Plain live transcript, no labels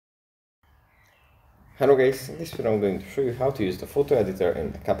Hello guys, in this video I'm going to show you how to use the photo editor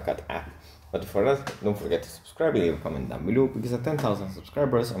in the CapCut app. But before that, don't forget to subscribe and leave a comment down below, because at 10,000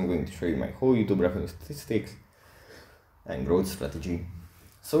 subscribers I'm going to show you my whole YouTube revenue statistics and growth strategy.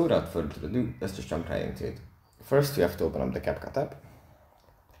 So without further ado, let's just jump right into it. First we have to open up the CapCut app.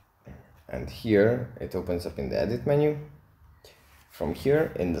 And here it opens up in the edit menu. From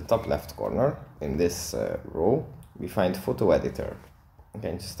here in the top left corner, in this row, we find photo editor. You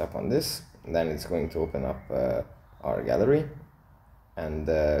can just tap on this. Then it's going to open up our gallery, and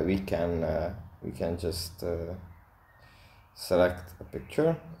we can just select a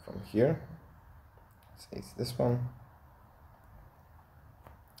picture from here. Say it's this one,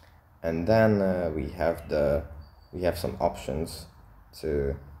 and then we have some options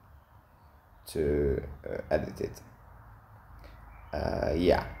to edit it.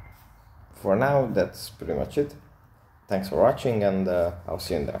 Yeah, for now that's pretty much it. Thanks for watching, and I'll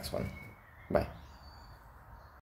see you in the next one. Bye.